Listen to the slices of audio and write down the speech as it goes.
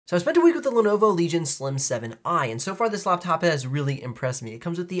So I spent a week with the Lenovo Legion Slim 7i, and so far this laptop has really impressed me. It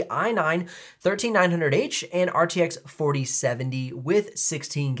comes with the i9 13900H and RTX 4070 with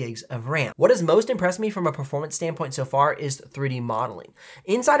 16 gigs of RAM. What has most impressed me from a performance standpoint so far is 3D modeling.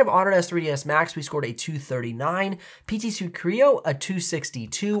 Inside of Autodesk 3ds Max, we scored a 239, PT Suite Creo a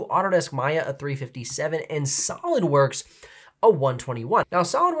 262, Autodesk Maya a 357, and Solidworks a 121. Now,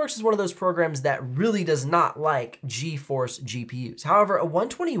 Solidworks is one of those programs that really does not like GeForce GPUs. However, a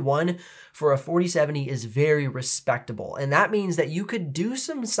 121 for a 4070 is very respectable, and that means that you could do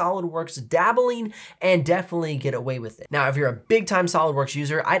some Solidworks dabbling and definitely get away with it. Now, if you're a big-time Solidworks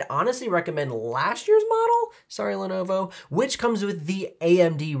user, I'd honestly recommend last year's model, sorry Lenovo, which comes with the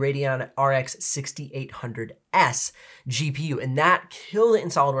AMD Radeon RX 6800S GPU, and that killed it in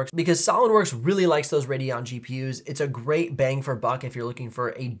SolidWorks because SolidWorks really likes those Radeon GPUs. It's a great bang for buck if you're looking for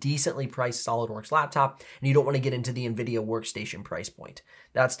a decently priced SolidWorks laptop and you don't want to get into the NVIDIA workstation price point.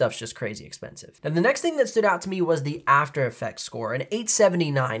 That stuff's just crazy expensive. And the next thing that stood out to me was the After Effects score, an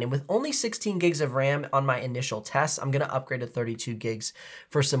 879, and with only 16 gigs of RAM on my initial tests, I'm gonna upgrade to 32 gigs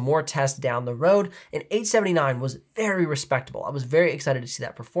for some more tests down the road, and 879 was very respectable. I was very excited to see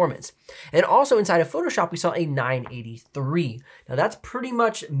that performance. And also inside of Photoshop, we saw a 983. Now that's pretty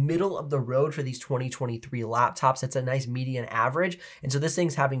much middle of the road for these 2023 laptops. That's a nice median average, and so this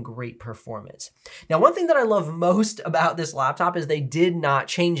thing's having great performance. Now, one thing that I love most about this laptop is they did not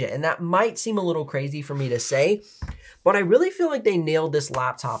change it, and that might seem a little crazy for me to say, but I really feel like they nailed this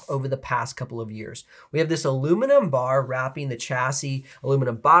laptop over the past couple of years. We have this aluminum bar wrapping the chassis,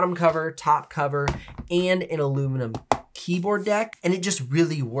 aluminum bottom cover, top cover, and an aluminum keyboard deck, and it just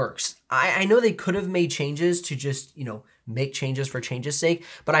really works. I know they could have made changes to just, make changes for change's sake,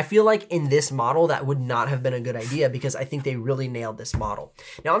 but I feel like in this model, that would not have been a good idea because I think they really nailed this model.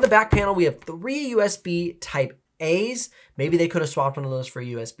 Now on the back panel, we have 3 USB Type A's. Maybe they could have swapped one of those for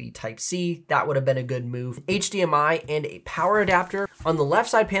USB Type-C. That would have been a good move. HDMI and a power adapter. On the left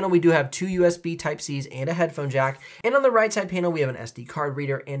side panel, we do have 2 USB Type-C's and a headphone jack. And on the right side panel, we have an SD card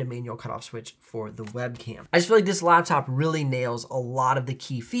reader and a manual cutoff switch for the webcam. I just feel like this laptop really nails a lot of the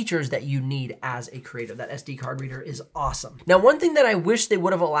key features that you need as a creator. That SD card reader is awesome. Now, one thing that I wish they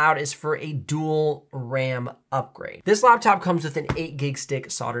would have allowed is for a dual RAM upgrade. This laptop comes with an 8 gig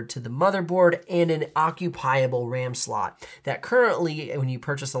stick soldered to the motherboard and an occupiable RAM slot that currently, when you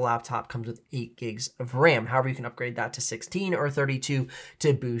purchase a laptop, comes with 8 gigs of RAM. However, you can upgrade that to 16 or 32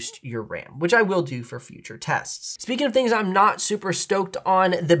 to boost your RAM, which I will do for future tests. Speaking of things I'm not super stoked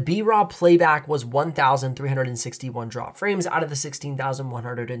on, the BRAW playback was 1,361 drop frames out of the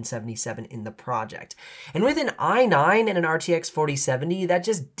 16,177 in the project. And with an i9 and an RTX 4070, that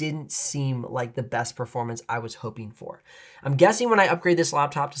just didn't seem like the best performance I was hoping for. I'm guessing when I upgrade this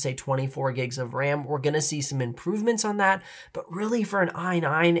laptop to say 24 gigs of RAM, we're gonna see some improvements on that, but really for an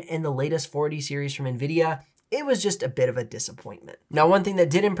i9 and the latest 40 series from NVIDIA, it was just a bit of a disappointment. Now, one thing that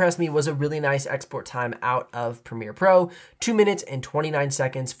did impress me was a really nice export time out of Premiere Pro, 2 minutes and 29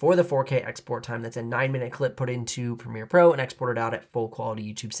 seconds for the 4K export time. That's a 9-minute clip put into Premiere Pro and exported out at full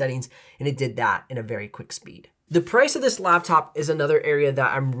quality YouTube settings, and it did that in a very quick speed. The price of this laptop is another area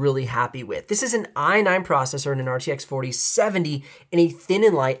that I'm really happy with. This is an i9 processor and an RTX 4070 in a thin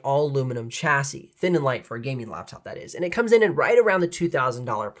and light all aluminum chassis. Thin and light for a gaming laptop, that is. And it comes in at right around the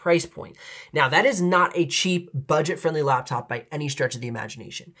 $2,000 price point. Now, that is not a cheap, budget-friendly laptop by any stretch of the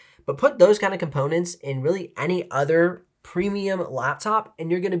imagination. But put those kind of components in really any other premium laptop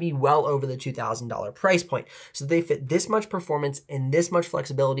and you're going to be well over the $2,000 price point. So they fit this much performance and this much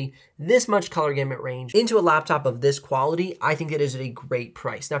flexibility, this much color gamut range into a laptop of this quality. I think it is a great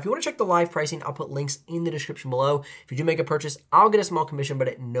price. Now, if you want to check the live pricing, I'll put links in the description below. If you do make a purchase, I'll get a small commission, but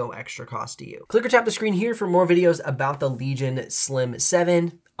at no extra cost to you. Click or tap the screen here for more videos about the Legion Slim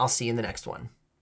 7. I'll see you in the next one.